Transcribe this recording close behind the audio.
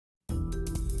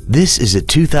This is a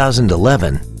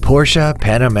 2011 Porsche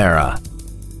Panamera.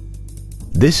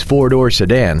 This four-door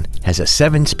sedan has a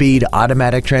 7-speed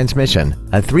automatic transmission,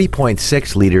 a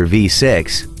 3.6-liter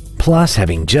V6. Plus,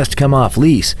 having just come off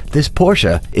lease, this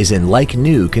Porsche is in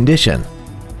like-new condition.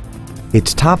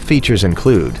 Its top features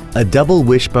include a double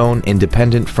wishbone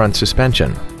independent front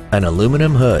suspension, an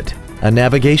aluminum hood, a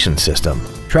navigation system,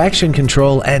 traction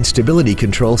control and stability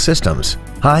control systems,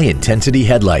 high-intensity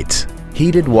headlights,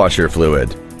 heated washer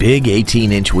fluid, big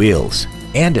 18-inch wheels,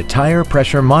 and a tire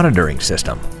pressure monitoring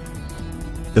system.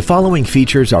 The following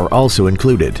features are also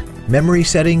included: memory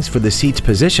settings for the seat's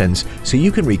positions so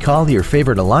you can recall your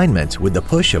favorite alignments with the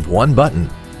push of one button,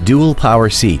 dual power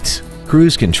seats,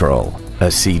 cruise control, a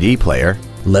CD player,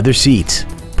 leather seats,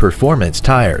 performance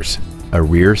tires, a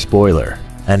rear spoiler,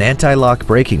 an anti-lock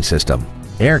braking system,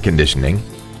 air conditioning,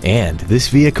 and this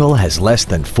vehicle has less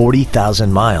than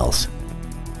 40,000 miles.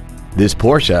 This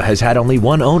Porsche has had only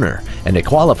one owner and it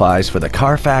qualifies for the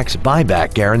Carfax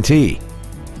buyback guarantee.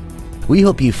 We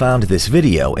hope you found this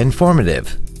video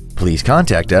informative. Please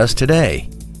contact us today.